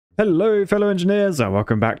Hello fellow engineers and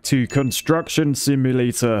welcome back to Construction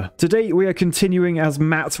Simulator. Today we are continuing as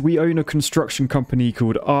Matt. We own a construction company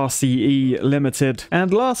called RCE Limited,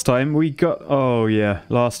 and last time we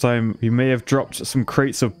may have dropped some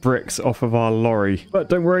crates of bricks off of our lorry. But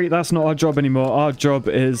don't worry, that's not our job anymore. Our job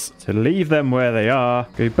is to leave them where they are,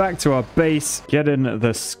 go back to our base, get in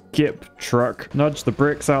the skip truck, nudge the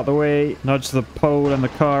bricks out the way, nudge the pole and the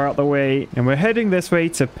car out the way, and we're heading this way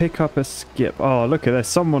to pick up a skip. Oh, look at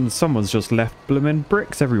this. Someone's just left blooming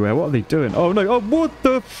bricks everywhere. What are they doing? Oh no. Oh, what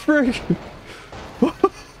the frick?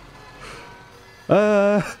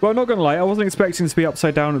 Well, I'm not gonna lie, I wasn't expecting to be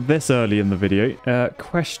upside down this early in the video.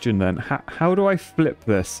 Question then, how do I flip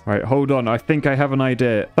this? Right, hold on, I think I have an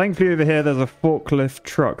idea. Thankfully over here there's a forklift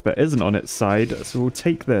truck that isn't on its side, so we'll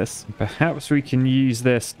take this. Perhaps we can use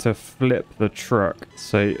this to flip the truck.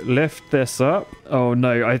 So lift this up. Oh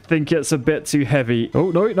no, I think it's a bit too heavy.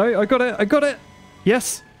 Oh no, I got it.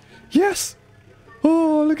 Yes.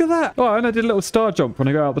 Oh, look at that. Oh, and I did a little star jump when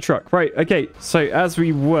I got out of the truck. Right, okay. So as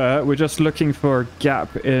we're just looking for a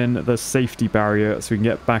gap in the safety barrier so we can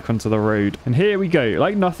get back onto the road. And here we go.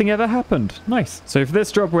 Like nothing ever happened. Nice. So for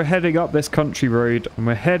this job, we're heading up this country road and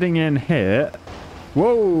we're heading in here.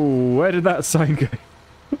 Whoa, where did that sign go?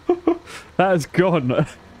 That is gone.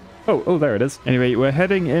 Oh, there it is. Anyway, we're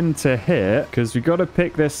heading into here because we've got to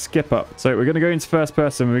pick this skip up. So we're going to go into first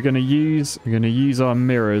person. We're going to use our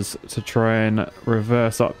mirrors to try and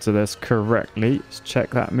reverse up to this correctly. Let's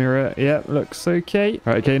check that mirror. Yeah, looks okay.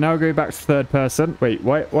 All right, okay, now go back to third person. Wait,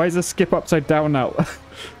 why is the skip upside down now?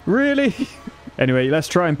 Really? Anyway, let's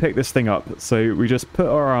try and pick this thing up. So we just put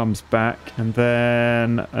our arms back and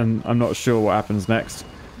I'm not sure what happens next.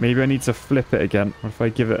 Maybe I need to flip it again. What if I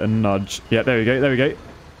give it a nudge? Yeah, there we go.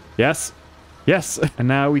 Yes. And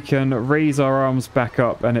now we can raise our arms back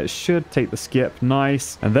up and it should take the skip.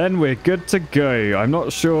 Nice. And then we're good to go. I'm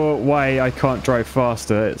not sure why I can't drive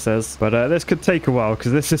faster, it says. But this could take a while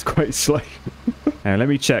because this is quite slow. Now, let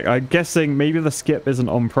me check. I'm guessing maybe the skip isn't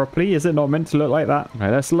on properly. Is it not meant to look like that? All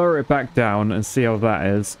right, let's lower it back down and see how that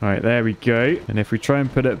is. All right, there we go. And if we try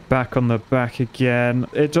and put it back on the back again,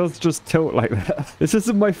 it does just tilt like that. This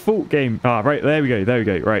isn't my fault, game. Ah, right, there we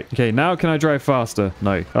go. Right. Okay, now can I drive faster?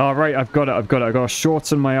 No. All right, I've got it. I've got to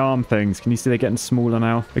shorten my arm things. Can you see they're getting smaller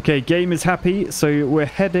now? Okay, game is happy. So we're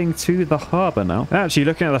heading to the harbor now. Actually,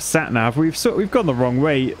 looking at the sat nav, we've gone the wrong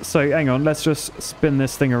way. So hang on, let's just spin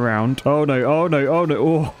this thing around. Oh no.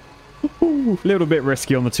 Oh, a little bit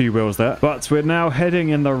risky on the two wheels there, but we're now heading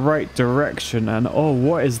in the right direction. And oh,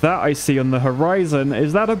 what is that I see on the horizon?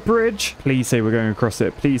 Is that a bridge? Please say we're going across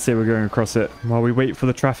it. While we wait for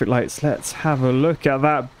the traffic lights, let's have a look at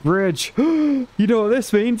that bridge. You know what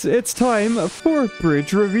this means? It's time for a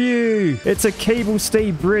bridge review. It's a cable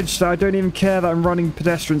stay bridge that I don't even care that I'm running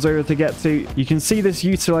pedestrians over to get to. You can see this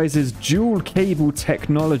utilizes dual cable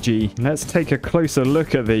technology. Let's take a closer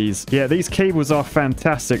look at these. Yeah, these cables are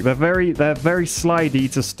fantastic. They're very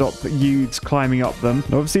slidey to stop youths climbing up them.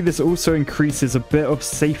 And obviously, this also increases a bit of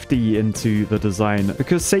safety into the design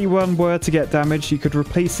because say one were to get damaged, you could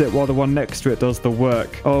replace it while the one next to it does the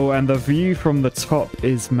work. Oh, and the view from the top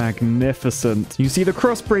is magnificent. You see the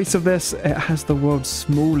cross brace of this? It has the world's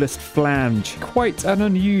smallest flange. Quite an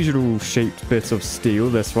unusual shaped bit of steel,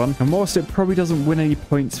 this one. And whilst it probably doesn't win any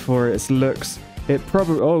points for its looks, it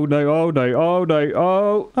probably...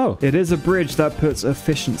 Oh, it is a bridge that puts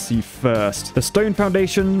efficiency first. The stone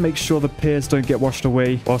foundation makes sure the piers don't get washed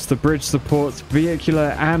away, whilst the bridge supports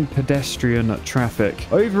vehicular and pedestrian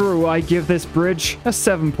traffic. Overall, I give this bridge a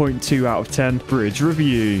 7.2 out of 10 bridge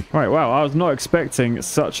review. Right, wow, I was not expecting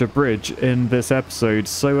such a bridge in this episode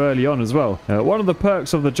so early on as well. One of the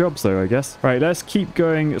perks of the jobs, though, I guess. Right, let's keep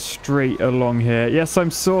going straight along here. Yes,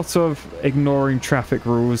 I'm sort of ignoring traffic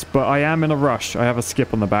rules, but I am in a rush. I have a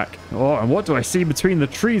skip on the back. Oh, and what do I see between the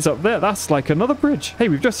trees up there? That's like another bridge. Hey,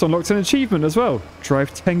 we've just unlocked an achievement as well.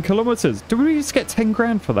 Drive 10 kilometers. Do we just get 10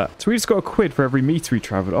 grand for that? So we just got a quid for every meter we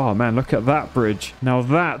traveled. Oh man, look at that bridge. Now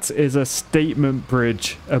that is a statement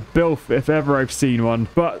bridge. A bilf if ever I've seen one.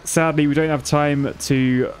 But sadly, we don't have time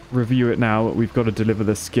to review it now. We've got to deliver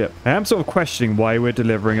the skip. I am sort of questioning why we're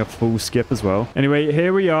delivering a full skip as well. Anyway,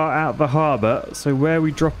 here we are at the harbor. So where are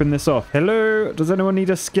we dropping this off? Hello? Does anyone need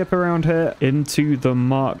a skip around here? Into the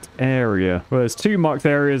marked area. Well, there's two marked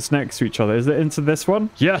areas next to each other. Is it into this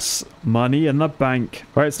one? Yes! Money in the bank.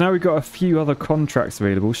 Right, so now we've got a few other contracts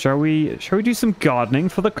available. Shall we do some gardening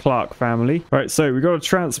for the Clark family? Right, so we've got to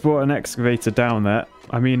transport an excavator down there.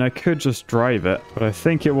 I mean, I could just drive it, but I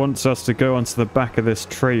think it wants us to go onto the back of this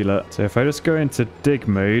trailer. So if I just go into dig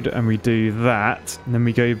mode and we do that, and then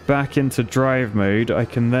we go back into drive mode, I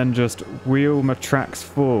can then just wheel my tracks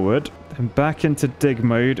forward, Then back into dig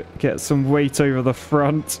mode. Get some weight over the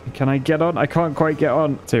front. Can I get on? I can't quite get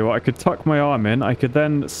on. Tell you what, I could tuck my arm in. I could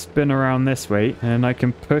then spin around this way and I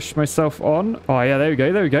can push myself on. Oh yeah, there we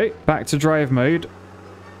go. There we go. Back to drive mode.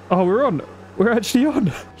 Oh, we're on. We're actually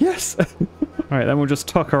on. Yes. All right, then we'll just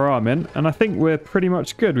tuck our arm in, and I think we're pretty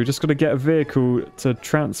much good. We just got to get a vehicle to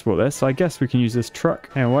transport this. I guess we can use this truck.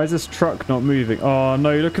 Hey, why is this truck not moving? Oh,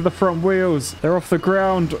 no, look at the front wheels. They're off the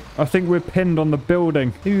ground. I think we're pinned on the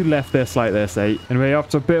building. Who left this like this, eh? Anyway,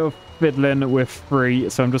 after a bit of fiddling, we're free.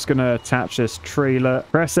 So I'm just going to attach this trailer.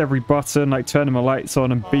 Press every button, like turning my lights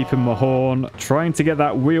on and beeping my horn. Trying to get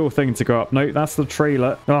that wheel thing to go up. No, that's the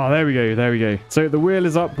trailer. Oh, there we go. There we go. So the wheel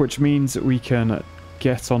is up, which means we can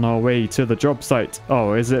get on our way to the job site.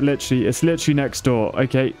 Oh, is it literally? It's literally next door.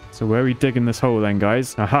 Okay, so where are we digging this hole then,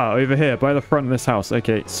 guys? Aha, over here by the front of this house.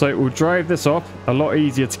 Okay, so we'll drive this off. A lot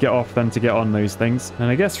easier to get off than to get on those things. And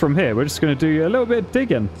I guess from here, we're just going to do a little bit of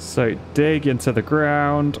digging. So dig into the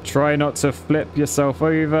ground. Try not to flip yourself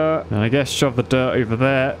over. And I guess shove the dirt over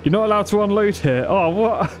there. You're not allowed to unload here. Oh,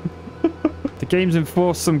 what? The game's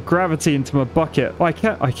enforced some gravity into my bucket. Oh, I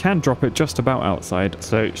can drop it just about outside.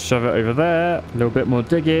 So shove it over there. A little bit more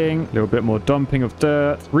digging. A little bit more dumping of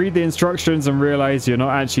dirt. Read the instructions and realize you're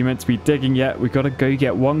not actually meant to be digging yet. We've got to go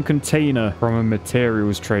get one container from a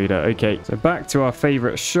materials trader. Okay, so back to our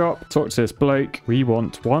favorite shop. Talk to this bloke. We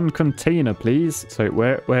want one container, please. So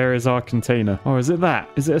where is our container? Oh, is it that?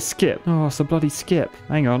 Is it a skip? Oh, it's a bloody skip.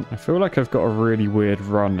 Hang on. I feel like I've got a really weird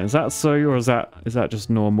run. Is that so, or is that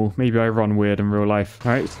just normal? Maybe I run weird in real life.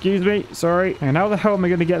 All right, excuse me, sorry. And how the hell am I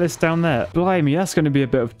going to get this down there? Blimey, that's going to be a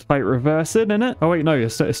bit of tight reversing, isn't it? Oh wait, no,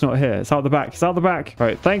 it's not here. It's out the back. It's out the back. All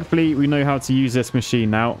right, thankfully we know how to use this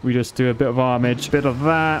machine now. We just do a bit of armage, bit of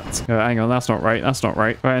that. Hang on, that's not right. That's not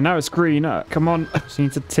right. All right, now it's green. Come on, just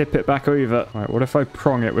need to tip it back over. All right, what if I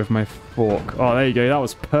prong it with my fork? Oh, there you go. That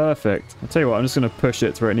was perfect. I'll tell you what, I'm just going to push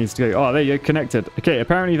it to where it needs to go. Oh, there you go, connected. Okay,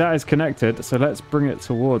 apparently that is connected. So let's bring it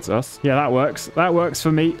towards us. Yeah, that works. That works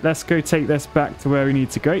for me. Let's go take this back to where we need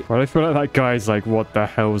to go. Well, I feel like that guy's like, what the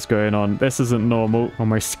hell's going on? This isn't normal. Oh,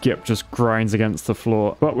 my skip just grinds against the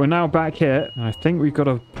floor. But we're now back here. And I think we've got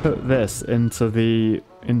to put this into the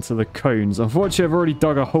cones. Unfortunately, I've already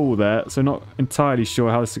dug a hole there, so not entirely sure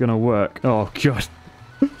how this is going to work. Oh, God.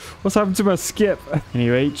 What's happened to my skip?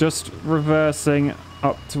 Anyway, just reversing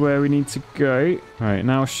up to where we need to go. All right,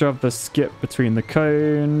 now shove the skip between the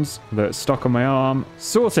cones. Although it's stuck on my arm.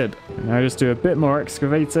 Sorted. Now just do a bit more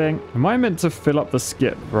excavating. Am I meant to fill up the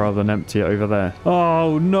skip rather than empty it over there?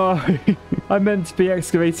 Oh, no. I meant to be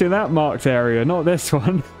excavating that marked area, not this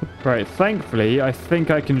one. Right, thankfully, I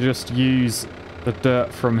think I can just use the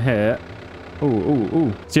dirt from here.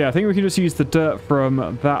 Oh. So yeah, I think we can just use the dirt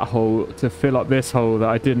from that hole to fill up this hole that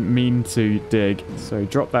I didn't mean to dig. So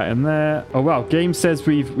drop that in there. Oh wow, game says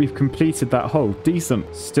we've completed that hole.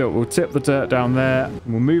 Decent. Still, we'll tip the dirt down there. And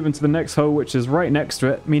we'll move into the next hole, which is right next to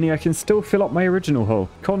it, meaning I can still fill up my original hole.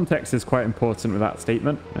 Context is quite important with that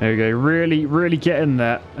statement. There we go. Really get in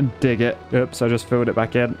there and dig it. Oops, I just filled it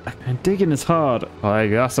back in. And digging is hard. Oh, there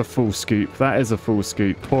you go. That's a full scoop. That is a full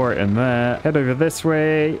scoop. Pour it in there. Head over this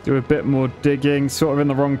way. Do a bit more digging, sort of in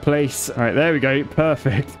the wrong place. All right, there we go.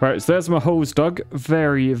 Perfect. Right, so there's my holes dug.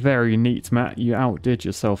 Very neat, Matt. You outdid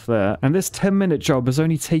yourself there. And this 10-minute job has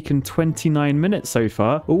only taken 29 minutes so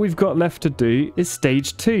far. All we've got left to do is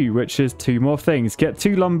stage 2, which is 2 more things. Get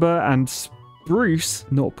 2 lumber and spruce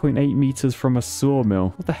 0.8 meters from a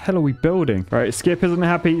sawmill. What the hell are we building? Right, Skip isn't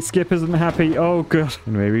happy. Skip isn't happy. Oh, God.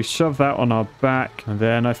 Anyway, we shove that on our back. And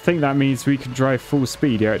then I think that means we can drive full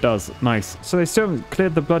speed. Yeah, it does. Nice. So they still haven't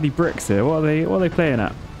cleared the bloody bricks here. What are they playing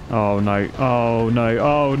at? Oh, no. Oh, no.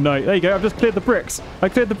 Oh, no. There you go. I've just cleared the bricks. I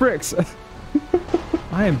cleared the bricks.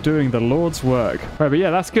 I am doing the Lord's work. Right, but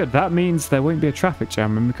yeah, that's good. That means there won't be a traffic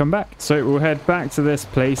jam when we come back. So we'll head back to this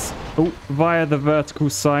place. Oh, via the vertical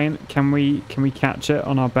sign. Can we catch it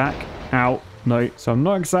on our back? Ow. No. So I'm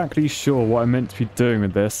not exactly sure what I'm meant to be doing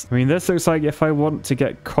with this. I mean, this looks like if I want to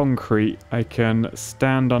get concrete, I can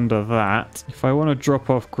stand under that. If I want to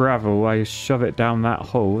drop off gravel, I shove it down that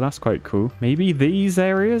hole. That's quite cool. Maybe these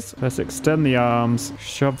areas? Let's extend the arms,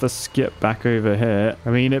 shove the skip back over here.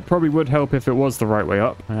 I mean, it probably would help if it was the right way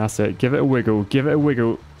up. And that's it. Give it a wiggle. Give it a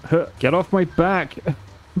wiggle. Get off my back.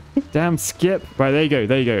 Damn skip. Right, there you go.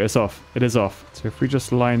 There you go. It's off. It is off. So if we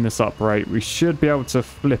just line this up right, we should be able to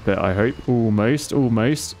flip it, I hope. Almost.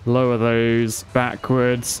 Lower those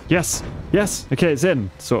backwards. Yes. Okay, it's in.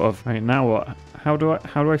 Sort of. Right, now what? How do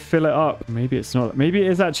I fill it up? Maybe it's not. Maybe it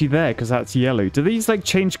is actually there because that's yellow. Do these like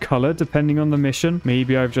change color depending on the mission?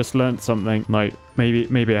 Maybe I've just learned something. No,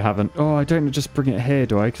 Maybe I haven't. Oh, I don't just bring it here,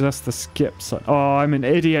 do I? Because that's the skip side. Oh, I'm an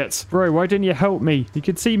idiot. Bro, why didn't you help me? You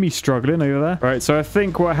could see me struggling over there. Right, so I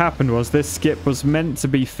think what happened was this skip was meant to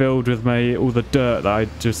be filled with all the dirt that I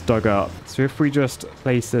just dug up. So if we just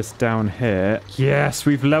place this down here. Yes,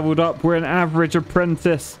 we've leveled up. We're an average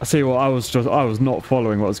apprentice. I see what I was not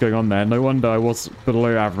following what was going on there. No wonder I was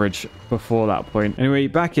below average before that point. Anyway,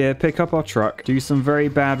 back here, pick up our truck, do some very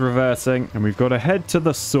bad reversing, and we've got to head to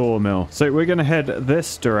the sawmill. So we're going to head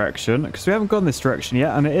this direction because we haven't gone this direction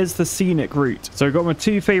yet, and it is the scenic route. So we've got my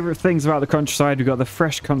two favorite things about the countryside. We've got the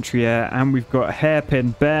fresh country air, and we've got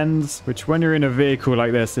hairpin bends, which when you're in a vehicle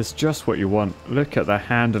like this, is just what you want. Look at the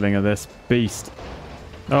handling of this beast.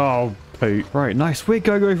 Oh, poop. Right, nice. We're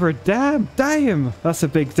going over a dam. Damn, that's a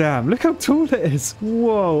big dam. Look how tall it is.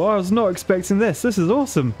 Whoa, I was not expecting this. This is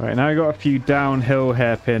awesome. Right, now we got a few downhill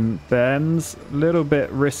hairpin bends. A little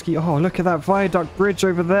bit risky. Oh, look at that viaduct bridge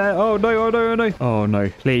over there. Oh, no, oh, no, oh, no. Oh, no.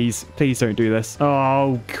 Please don't do this.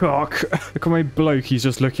 Oh, cock. Look at my bloke. He's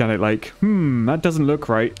just looking at it like, that doesn't look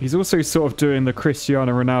right. He's also sort of doing the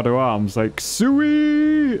Cristiano Ronaldo arms like,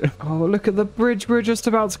 sweet. Oh, look at the bridge we're just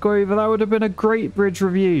about to go over. That would have been a great bridge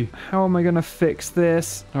review. How am I going to fix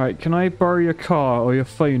this? All right, can I borrow your car or your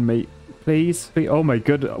phone, mate? Please? Oh my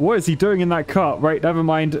god, what is he doing in that car? Right, never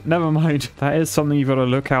mind. That is something you've got to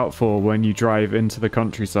look out for when you drive into the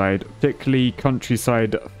countryside, particularly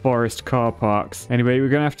countryside forest car parks. Anyway, we're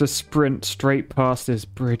gonna have to sprint straight past this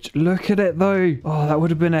bridge. Look at it though. Oh, that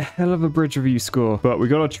would have been a hell of a bridge review score, but we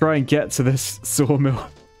got to try and get to this sawmill.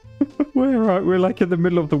 We're like in the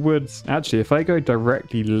middle of the woods. Actually, if I go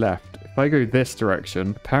directly left, if I go this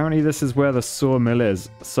direction, apparently this is where the sawmill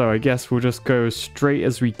is. So I guess we'll just go as straight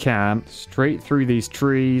as we can, straight through these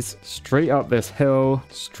trees, straight up this hill,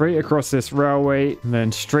 straight across this railway, and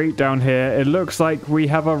then straight down here. It looks like we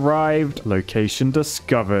have arrived. Location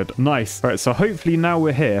discovered. Nice. All right, so hopefully now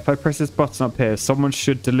we're here. If I press this button up here, someone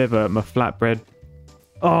should deliver my flatbread.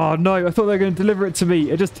 Oh, no, I thought they were going to deliver it to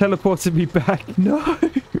me. It just teleported me back. No.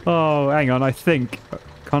 Oh, hang on, I think...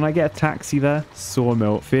 Can I get a taxi there?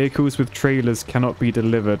 Sawmill. Vehicles with trailers cannot be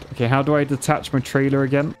delivered. Okay, how do I detach my trailer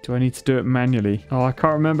again? Do I need to do it manually? Oh, I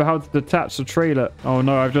can't remember how to detach the trailer. Oh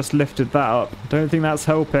no, I've just lifted that up. Don't think that's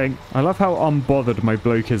helping. I love how unbothered my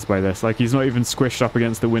bloke is by this. Like, he's not even squished up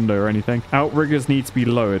against the window or anything. Outriggers need to be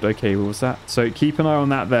lowered. Okay, what was that? So keep an eye on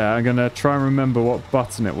that there. I'm gonna try and remember what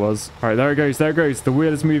button it was. All right, there it goes. There it goes. The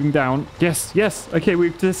wheel is moving down. Yes, yes. Okay,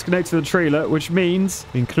 we've disconnected the trailer, which means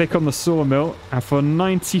we can click on the sawmill, and for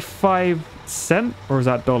 95 cents, or is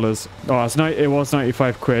that dollars? Oh, it was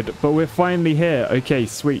 95 quid, but we're finally here. Okay,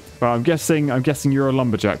 sweet. Well, I'm guessing you're a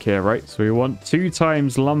lumberjack here, right? So we want 2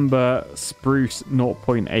 times lumber spruce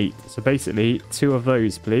 0.8. So basically 2 of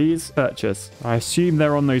those, please. Purchase. I assume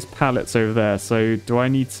they're on those pallets over there. So do I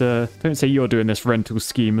need to... Don't say you're doing this rental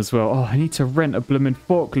scheme as well. Oh, I need to rent a blooming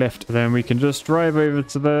forklift. Then we can just drive over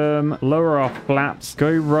to them, lower our flaps,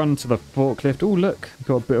 go run to the forklift. Oh, look. We've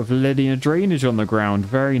got a bit of linear drainage on the ground.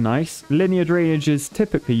 Very nice. Linear drainage is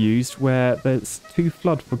typically used where there's too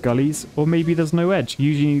flood for gullies, or maybe there's no edge.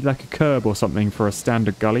 Usually like a curb or something for a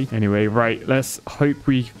standard gully. Anyway, right, let's hope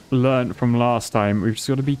we learned from last time. We've just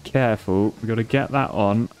got to be careful. We've got to get that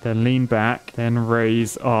on, then lean back, then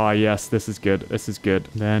raise. Oh yes, this is good. This is good.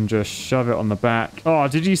 Then just shove it on the back. Oh,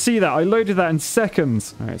 did you see that? I loaded that in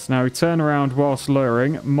seconds. All right, so now we turn around whilst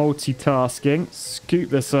lowering, multitasking, scoop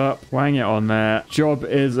this up, wang it on there. Job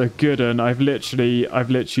is a good one. I've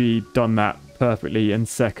literally done that perfectly in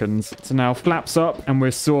seconds. So now flaps up and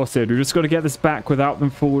we're sorted. We've just got to get this back without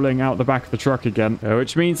them falling out the back of the truck again,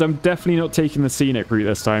 which means I'm definitely not taking the scenic route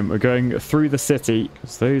this time. We're going through the city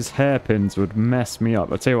because those hairpins would mess me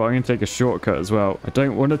up. I'll tell you what, I'm going to take a shortcut as well. I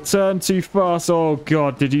don't want to turn too fast. Oh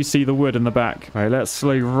god, did you see the wood in the back? All right, let's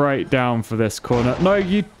slow right down for this corner. No,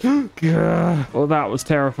 you... Well, that was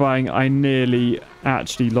terrifying. I nearly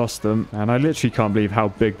actually lost them, and I literally can't believe how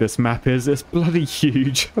big this map is. It's bloody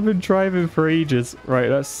huge. I've been driving for ages. Right,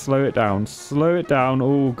 let's slow it down. Slow it down.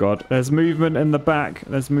 Oh god, there's movement in the back.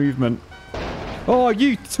 There's movement. Oh,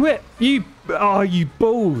 you twit. You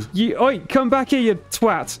balls. Oi, come back here, you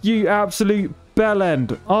twat. You absolute bell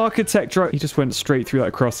end. Architecture. He just went straight through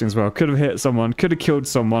that crossing as well. Could have hit someone. Could have killed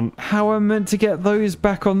someone. How am I meant to get those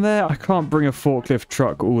back on there? I can't bring a forklift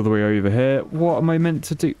truck all the way over here. What am I meant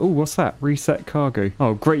to do? Oh, what's that? Reset cargo.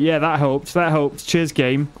 Oh, great. Yeah, that helped. That helped. Cheers,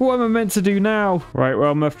 game. What am I meant to do now? Right,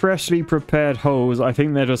 well, my freshly prepared holes, I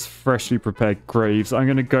think they're just freshly prepared graves. I'm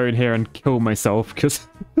going to go in here and kill myself because...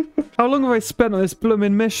 How long have I spent on this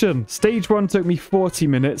blooming mission? Stage 1 took me 40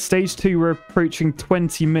 minutes. Stage 2, we're approaching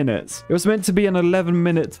 20 minutes. It was meant to be an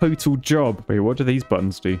 11-minute total job. Wait, what do these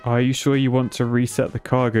buttons do? Are you sure you want to reset the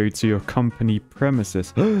cargo to your company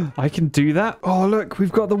premises? I can do that? Oh, look,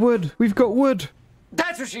 we've got the wood. We've got wood.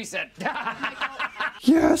 That's what she said.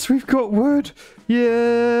 Yes, we've got wood.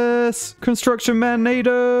 Yes. Construction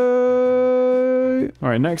man-nado. All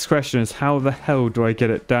right, next question is how the hell do I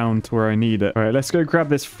get it down to where I need it? All right, let's go grab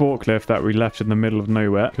this forklift that we left in the middle of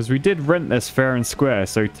nowhere because we did rent this fair and square.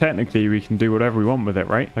 So technically we can do whatever we want with it,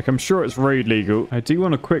 right? Like I'm sure it's road legal. I do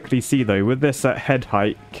want to quickly see though with this at head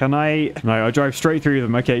height, can I? No, I drive straight through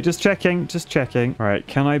them. Okay, just checking. All right,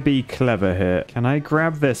 can I be clever here? Can I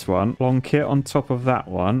grab this one, plonk it on top of that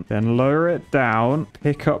one, then lower it down,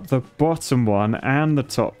 pick up the bottom one and the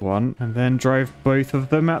top one, and then drive both of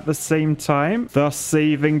them at the same time, thus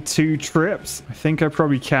saving 2 trips? I think I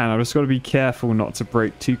probably can. I've just got to be careful not to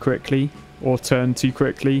brake too quickly or turn too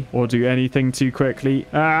quickly or do anything too quickly.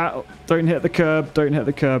 Ah, don't hit the curb. Don't hit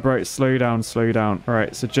the curb. Right, slow down, slow down. All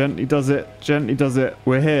right, so gently does it. Gently does it.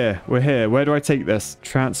 We're here. We're here. Where do I take this?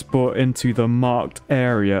 Transport into the marked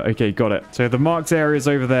area. Okay, got it. So the marked area is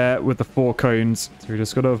over there with the 4 cones. So we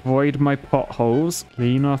just got to avoid my potholes.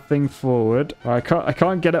 Lean our thing forward. Oh, I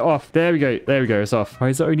can't get it off. There we go. There we go. It's off. Why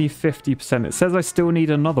is it only 50%? It says I still need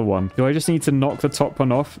another one. Do I just need to knock the top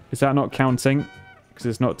one off? Is that not counting? Because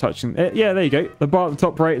it's not touching it. Yeah, there you go. The bar at the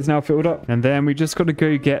top right is now filled up. And then we just got to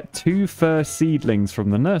go get 2 fir seedlings from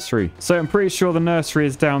the nursery. So I'm pretty sure the nursery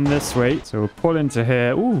is down this way. So we'll pull into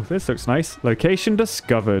here. Ooh, this looks nice. Location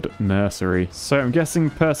discovered. Nursery. So I'm guessing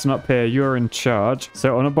person up here, you're in charge.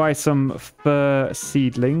 So I want to buy some fir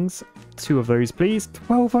seedlings. 2 of those, please.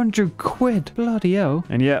 1,200 quid. Bloody hell.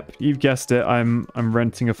 And yep, you've guessed it. I'm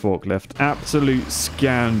renting a forklift. Absolute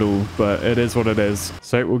scandal, but it is what it is.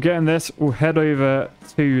 So we'll get in this. We'll head over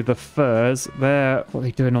to the firs. There. What are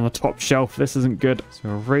they doing on the top shelf? This isn't good. So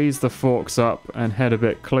I'll raise the forks up and head a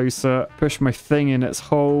bit closer. Push my thing in its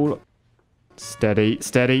hole. Steady,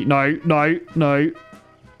 steady. No, no, no.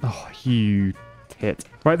 Oh, you tit.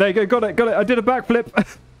 Right, there you go. Got it, got it. I did a backflip.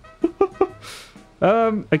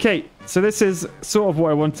 Okay, so this is sort of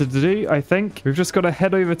what I wanted to do, I think. We've just got to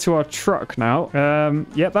head over to our truck now.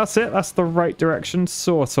 Yep, that's it. That's the right direction,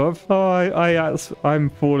 sort of. Oh, I'm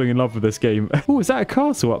falling in love with this game. Oh, is that a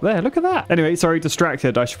castle up there? Look at that. Anyway, sorry,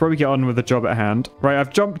 distracted. I should probably get on with the job at hand. Right,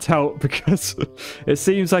 I've jumped out because it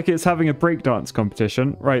seems like it's having a breakdance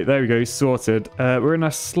competition. Right, there we go, sorted. We're in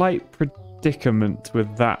a slight predicament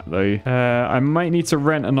with that though. I might need to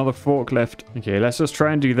rent another forklift. Okay, let's just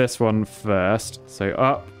try and do this one first. So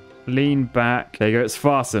up, lean back. There you go, it's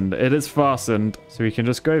fastened. It is fastened. So we can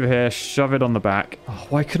just go over here, shove it on the back. Oh,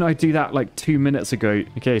 why couldn't I do that like 2 minutes ago?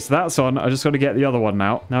 Okay, so that's on. I just got to get the other one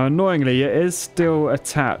now. Now, annoyingly, it is still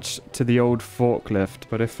attached to the old forklift.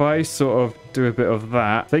 But if I sort of do a bit of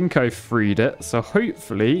that, I think I've freed it. So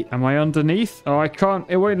hopefully, am I underneath? Oh, I can't.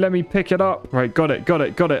 It won't let me pick it up. Right, got it, got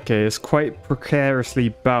it, got it. Okay, it's quite precariously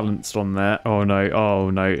balanced on there. Oh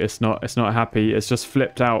no, it's not happy. It's just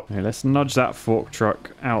flipped out. Okay, let's nudge that fork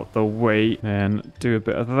truck out the way and do a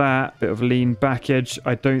bit of that. Bit of lean backage.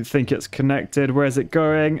 I don't think it's connected. Where's it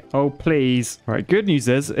going? Oh, please. All right, good news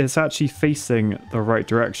is it's actually facing the right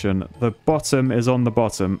direction. The bottom is on the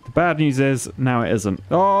bottom. The bad news is now it isn't.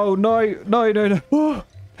 Oh, no, no. No. Oh,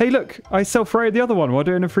 hey, look, I self-rated the other one while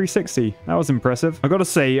doing a 360. That was impressive. I gotta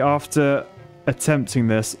say, after attempting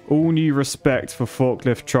this, all new respect for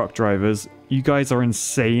forklift truck drivers. You guys are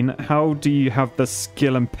insane. How do you have the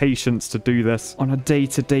skill and patience to do this on a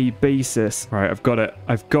day-to-day basis? All right, I've got it.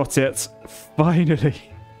 I've got it. Finally.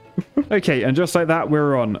 Okay, and just like that,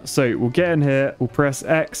 we're on. So we'll get in here, we'll press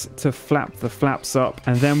X to flap the flaps up,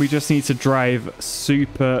 and then we just need to drive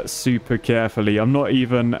super, super carefully. I'm not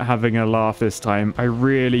even having a laugh this time. I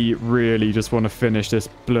really, really just want to finish this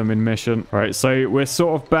blooming mission. All right, so we're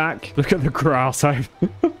sort of back. Look at the grass. I've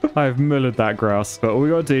mullered that grass. But all we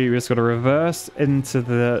got to do is got to reverse into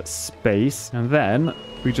the space, and then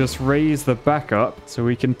we just raise the back up so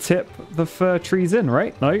we can tip the fir trees in,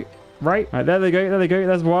 right? No? Right, there they go, there they go,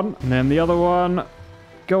 there's one. And then the other one.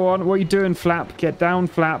 Go on, what are you doing, flap? Get down,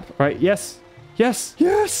 flap. Right, yes, yes,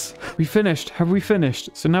 yes. We finished, have we finished?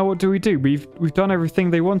 So now what do? We've done everything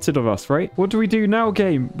they wanted of us, right? What do we do now,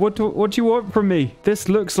 game? What do you want from me? This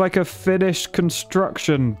looks like a finished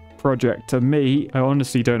construction project to me. I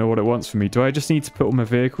honestly don't know what it wants from me. Do I just need to put all my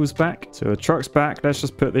vehicles back? So the truck's back. Let's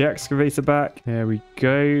just put the excavator back. There we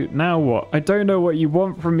go. Now what? I don't know what you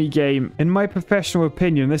want from me, game. In my professional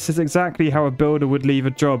opinion, this is exactly how a builder would leave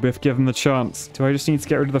a job if given the chance. Do I just need to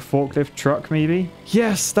get rid of the forklift truck, maybe?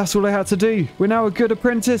 Yes, that's all I had to do. We're now a good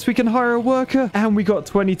apprentice. We can hire a worker. And we got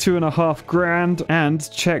 22.5 grand. And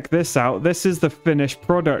check this out. This is the finished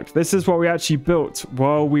product. This is what we actually built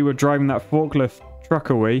while we were driving that forklift truck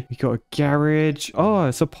away. We got a garage. Oh,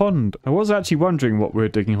 it's a pond. I was actually wondering what we were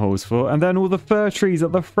digging holes for. And then all the fir trees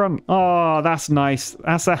at the front. Oh, that's nice.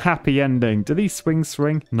 That's a happy ending. Do these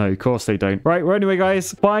swing? No, of course they don't. Right, well, anyway,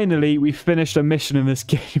 guys, finally, we finished a mission in this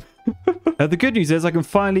game. The good news is I can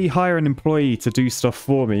finally hire an employee to do stuff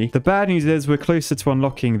for me. The bad news is we're closer to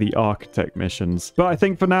unlocking the architect missions. But I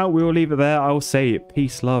think for now, we will leave it there. I'll say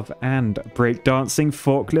peace, love, and breakdancing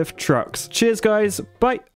forklift trucks. Cheers, guys. Bye.